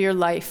 Jesus, for your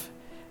life,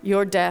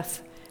 your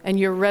death, and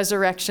your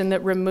resurrection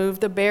that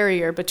removed the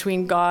barrier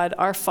between God,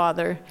 our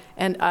Father,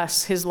 and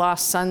us, his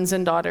lost sons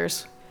and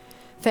daughters.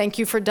 Thank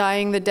you for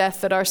dying the death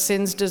that our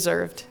sins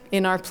deserved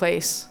in our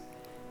place.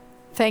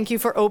 Thank you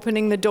for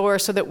opening the door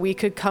so that we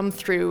could come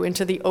through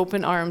into the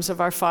open arms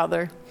of our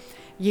Father.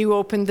 You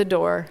opened the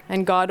door,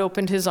 and God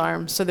opened his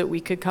arms so that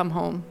we could come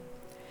home.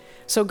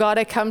 So God,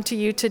 I come to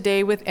you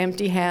today with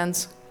empty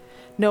hands,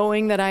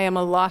 knowing that I am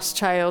a lost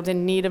child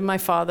in need of my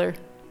Father.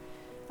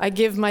 I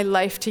give my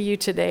life to you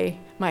today,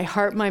 my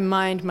heart, my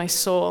mind, my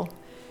soul,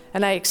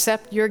 and I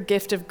accept your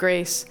gift of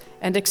grace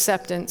and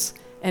acceptance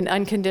and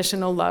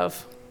unconditional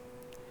love.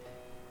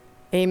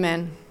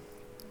 Amen.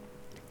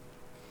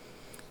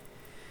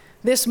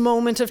 This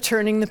moment of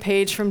turning the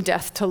page from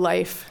death to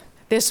life,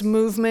 this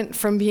movement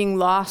from being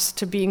lost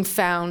to being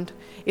found,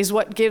 is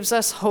what gives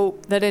us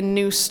hope that a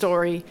new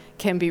story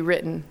can be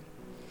written.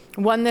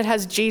 one that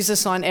has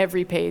Jesus on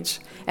every page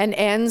and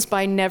ends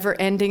by never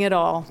ending at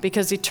all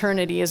because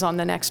eternity is on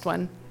the next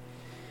one.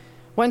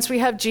 Once we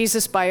have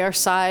Jesus by our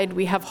side,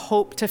 we have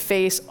hope to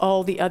face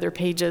all the other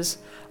pages,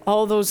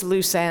 all those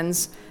loose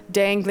ends,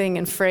 dangling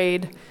and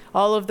frayed,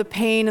 all of the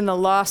pain and the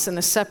loss and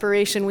the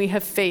separation we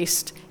have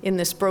faced in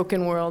this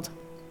broken world.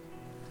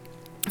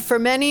 For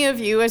many of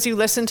you, as you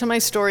listen to my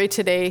story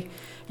today,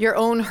 your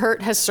own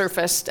hurt has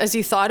surfaced as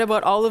you thought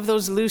about all of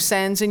those loose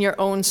ends in your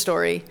own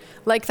story,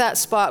 like that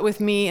spot with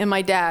me and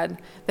my dad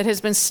that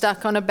has been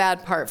stuck on a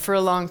bad part for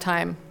a long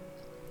time.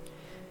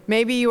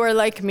 Maybe you are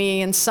like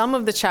me and some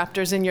of the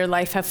chapters in your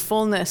life have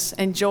fullness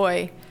and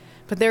joy,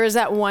 but there is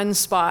that one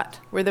spot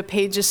where the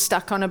page is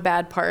stuck on a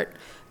bad part,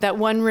 that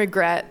one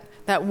regret,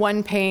 that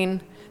one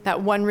pain,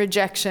 that one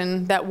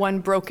rejection, that one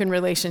broken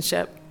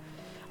relationship.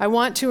 I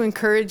want to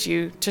encourage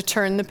you to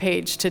turn the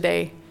page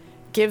today.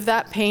 Give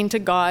that pain to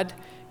God.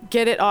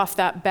 Get it off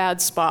that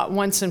bad spot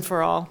once and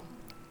for all.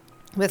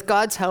 With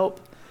God's help,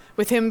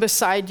 with Him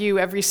beside you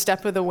every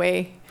step of the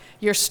way,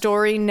 your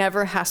story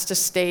never has to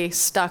stay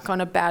stuck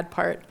on a bad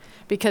part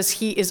because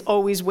He is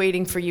always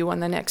waiting for you on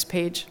the next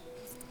page.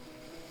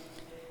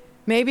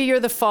 Maybe you're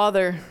the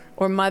father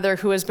or mother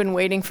who has been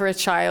waiting for a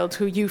child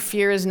who you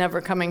fear is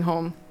never coming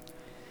home.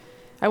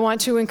 I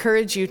want to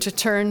encourage you to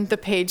turn the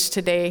page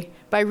today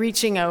by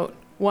reaching out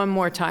one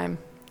more time.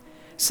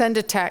 Send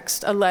a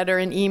text, a letter,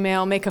 an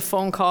email, make a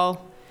phone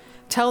call.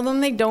 Tell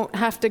them they don't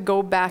have to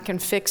go back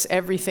and fix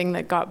everything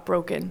that got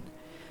broken.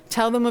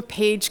 Tell them a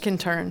page can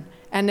turn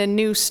and a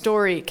new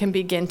story can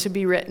begin to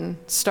be written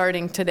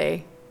starting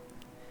today.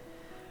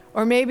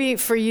 Or maybe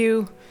for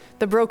you,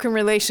 the broken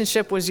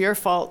relationship was your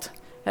fault,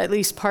 at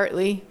least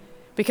partly,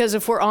 because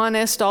if we're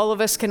honest, all of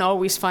us can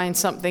always find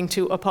something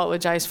to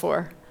apologize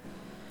for.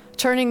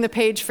 Turning the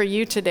page for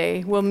you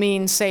today will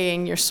mean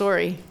saying you're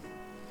sorry.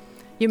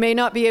 You may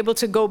not be able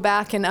to go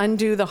back and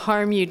undo the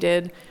harm you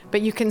did,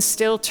 but you can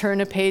still turn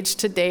a page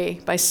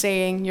today by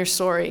saying you're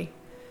sorry.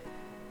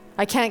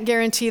 I can't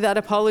guarantee that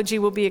apology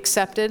will be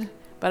accepted,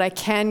 but I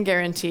can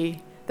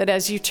guarantee that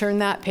as you turn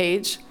that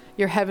page,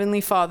 your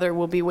Heavenly Father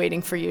will be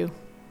waiting for you.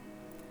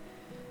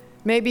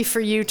 Maybe for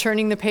you,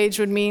 turning the page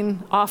would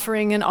mean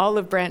offering an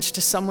olive branch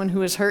to someone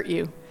who has hurt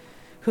you,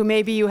 who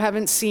maybe you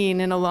haven't seen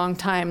in a long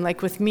time,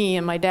 like with me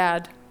and my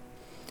dad.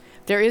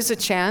 There is a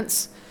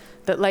chance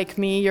that, like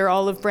me, your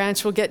olive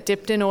branch will get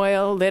dipped in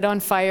oil, lit on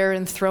fire,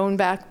 and thrown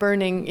back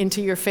burning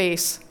into your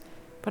face.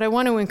 But I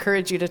want to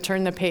encourage you to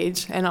turn the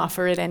page and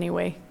offer it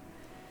anyway.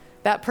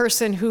 That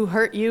person who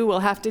hurt you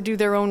will have to do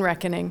their own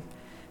reckoning.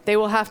 They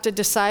will have to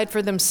decide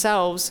for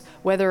themselves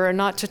whether or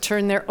not to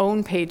turn their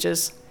own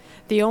pages.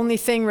 The only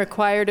thing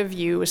required of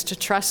you is to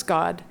trust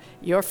God,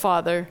 your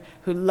Father,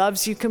 who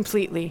loves you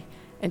completely,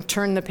 and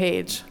turn the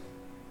page.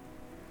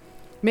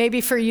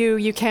 Maybe for you,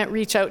 you can't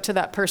reach out to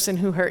that person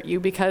who hurt you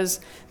because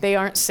they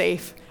aren't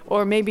safe,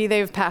 or maybe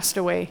they've passed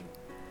away.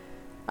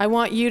 I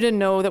want you to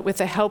know that with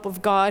the help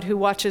of God who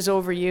watches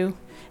over you,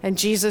 and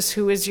Jesus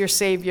who is your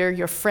Savior,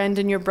 your friend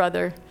and your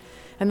brother,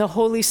 and the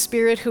Holy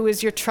Spirit who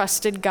is your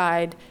trusted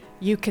guide,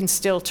 you can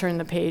still turn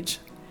the page.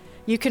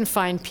 You can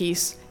find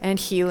peace and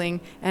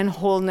healing and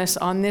wholeness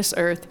on this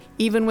earth,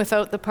 even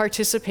without the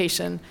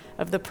participation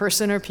of the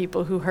person or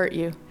people who hurt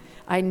you.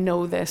 I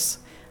know this.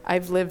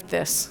 I've lived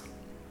this.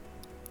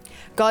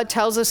 God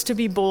tells us to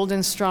be bold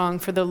and strong,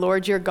 for the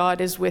Lord your God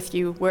is with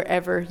you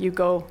wherever you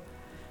go.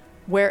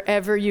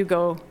 Wherever you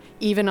go,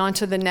 even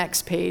onto the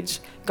next page,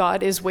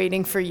 God is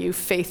waiting for you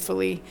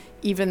faithfully,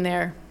 even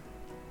there.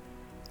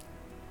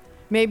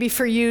 Maybe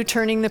for you,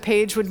 turning the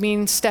page would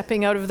mean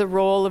stepping out of the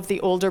role of the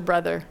older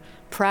brother,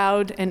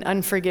 proud and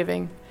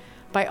unforgiving,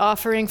 by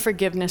offering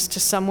forgiveness to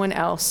someone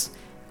else,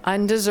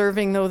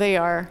 undeserving though they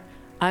are,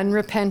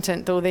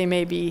 unrepentant though they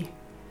may be.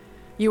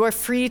 You are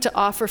free to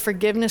offer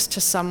forgiveness to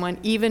someone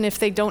even if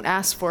they don't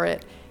ask for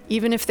it,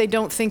 even if they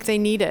don't think they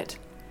need it.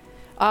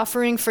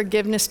 Offering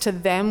forgiveness to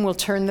them will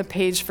turn the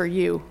page for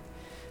you,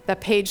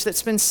 that page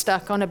that's been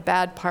stuck on a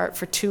bad part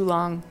for too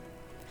long.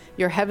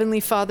 Your Heavenly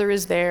Father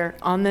is there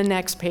on the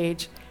next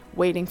page,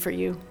 waiting for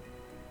you.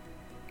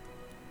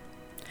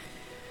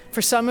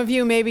 For some of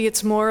you, maybe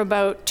it's more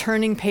about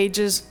turning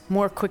pages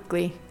more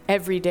quickly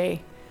every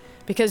day,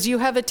 because you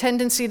have a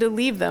tendency to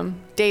leave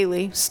them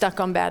daily stuck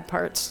on bad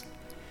parts.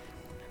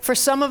 For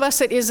some of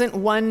us, it isn't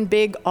one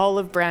big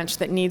olive branch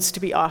that needs to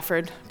be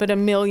offered, but a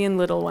million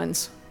little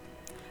ones.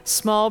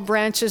 Small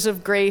branches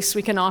of grace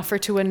we can offer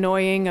to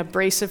annoying,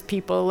 abrasive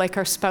people like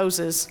our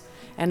spouses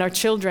and our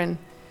children,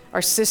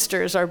 our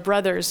sisters, our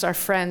brothers, our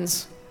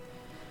friends.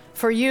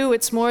 For you,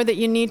 it's more that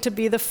you need to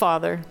be the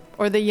father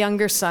or the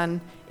younger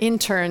son in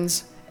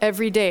turns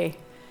every day,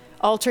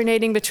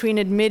 alternating between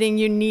admitting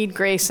you need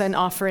grace and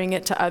offering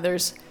it to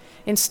others,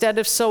 instead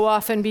of so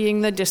often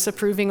being the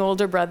disapproving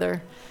older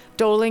brother,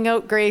 doling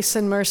out grace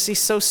and mercy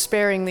so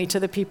sparingly to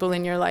the people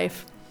in your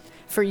life.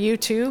 For you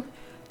too,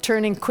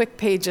 turning quick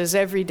pages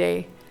every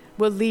day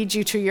will lead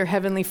you to your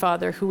Heavenly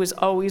Father who is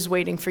always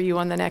waiting for you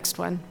on the next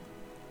one.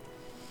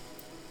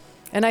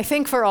 And I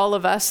think for all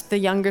of us, the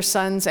younger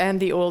sons and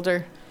the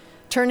older,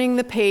 Turning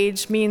the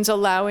page means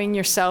allowing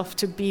yourself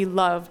to be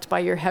loved by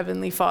your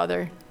Heavenly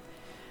Father.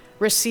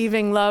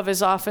 Receiving love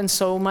is often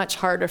so much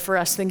harder for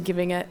us than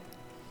giving it.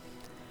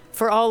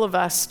 For all of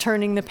us,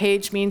 turning the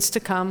page means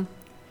to come,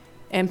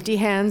 empty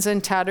hands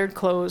and tattered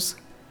clothes,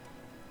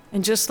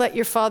 and just let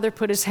your Father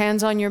put his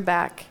hands on your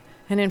back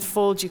and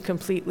enfold you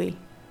completely.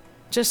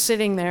 Just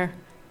sitting there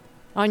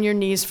on your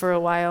knees for a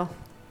while,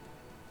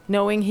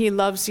 knowing he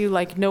loves you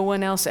like no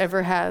one else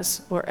ever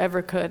has or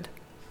ever could.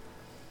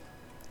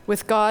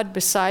 With God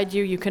beside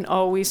you, you can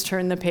always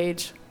turn the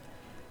page.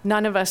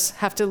 None of us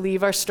have to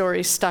leave our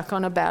stories stuck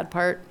on a bad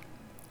part.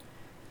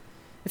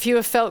 If you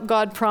have felt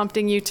God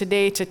prompting you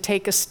today to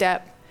take a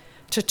step,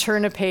 to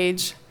turn a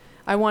page,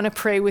 I want to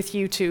pray with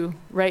you too,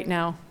 right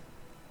now.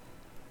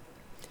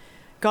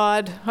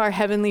 God, our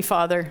Heavenly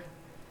Father,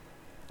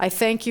 I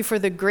thank you for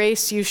the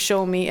grace you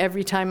show me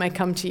every time I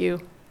come to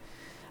you.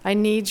 I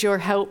need your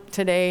help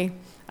today.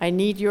 I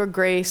need your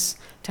grace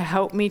to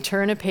help me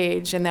turn a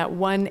page in that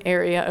one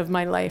area of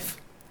my life.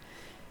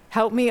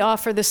 Help me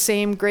offer the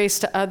same grace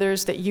to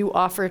others that you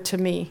offer to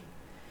me.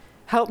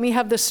 Help me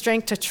have the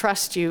strength to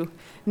trust you,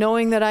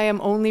 knowing that I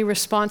am only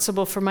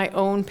responsible for my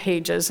own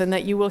pages and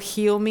that you will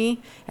heal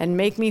me and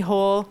make me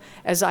whole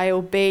as I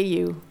obey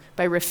you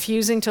by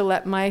refusing to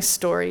let my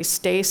story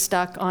stay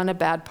stuck on a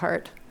bad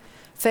part.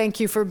 Thank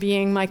you for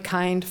being my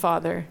kind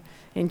Father.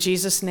 In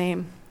Jesus'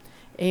 name,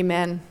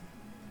 amen.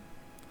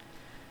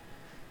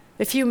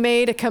 If you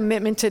made a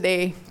commitment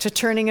today to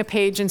turning a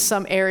page in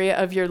some area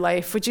of your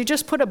life, would you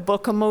just put a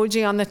book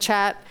emoji on the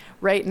chat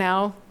right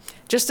now,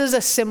 just as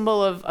a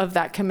symbol of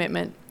that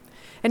commitment?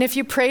 And if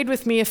you prayed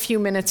with me a few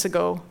minutes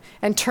ago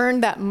and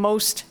turned that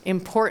most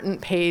important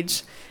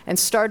page and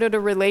started a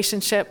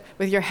relationship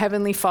with your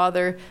Heavenly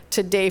Father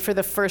today for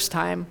the first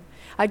time,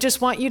 I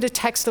just want you to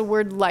text the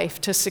word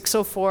life to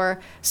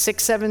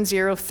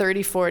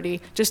 604-670-3040.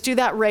 Just do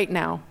that right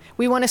now.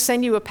 We want to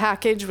send you a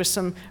package with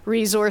some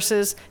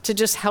resources to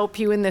just help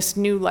you in this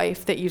new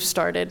life that you've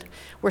started.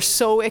 We're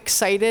so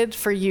excited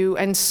for you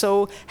and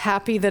so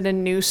happy that a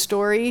new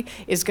story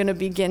is going to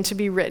begin to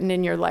be written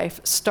in your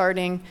life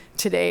starting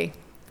today.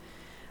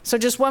 So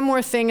just one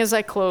more thing as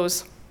I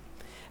close.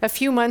 A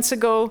few months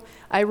ago,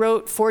 I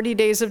wrote 40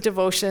 days of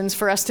devotions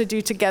for us to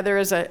do together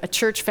as a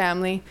church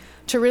family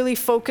to really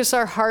focus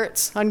our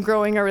hearts on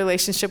growing our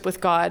relationship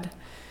with God.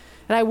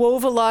 And I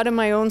wove a lot of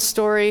my own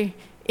story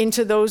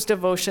into those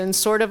devotions,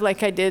 sort of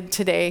like I did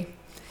today.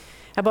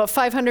 About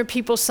 500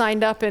 people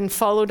signed up and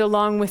followed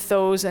along with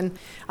those, and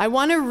I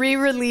want to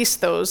re-release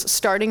those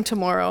starting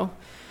tomorrow.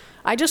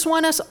 I just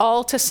want us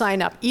all to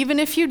sign up. Even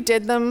if you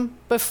did them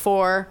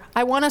before,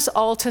 I want us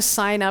all to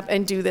sign up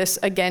and do this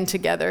again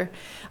together.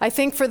 I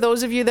think for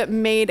those of you that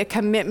made a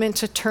commitment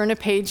to turn a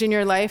page in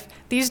your life,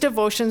 these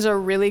devotions are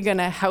really going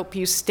to help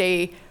you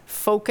stay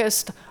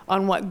focused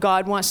on what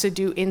God wants to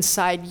do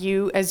inside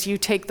you as you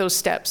take those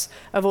steps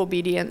of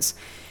obedience.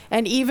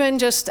 And even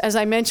just as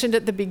I mentioned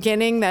at the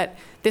beginning, that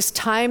this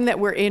time that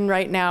we're in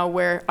right now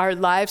where our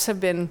lives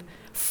have been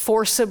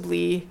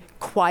forcibly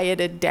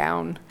quieted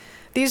down,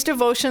 these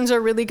devotions are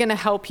really going to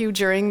help you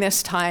during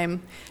this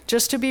time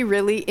just to be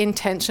really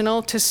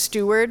intentional to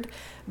steward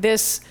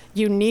this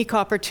unique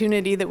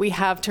opportunity that we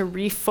have to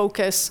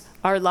refocus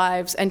our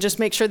lives and just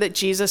make sure that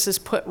Jesus is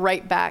put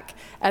right back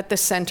at the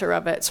center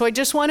of it. So I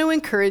just want to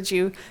encourage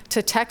you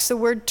to text the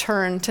word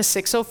turn to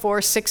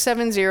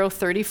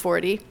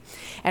 604-670-3040.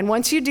 And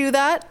once you do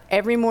that,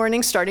 every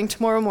morning, starting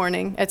tomorrow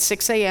morning at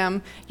 6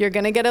 a.m., you're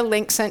going to get a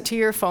link sent to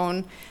your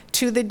phone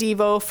to the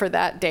Devo for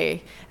that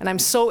day. And I'm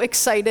so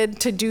excited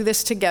to do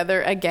this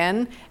together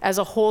again as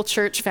a whole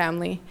church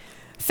family.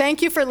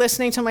 Thank you for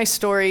listening to my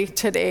story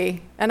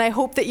today, and I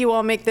hope that you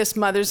all make this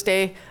Mother's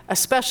Day a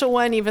special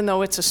one, even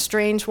though it's a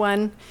strange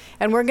one.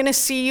 And we're going to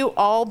see you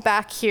all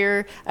back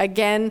here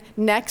again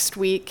next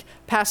week.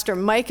 Pastor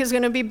Mike is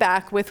going to be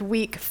back with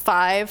week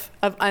 5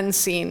 of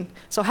Unseen.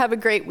 So have a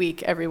great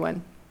week,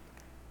 everyone.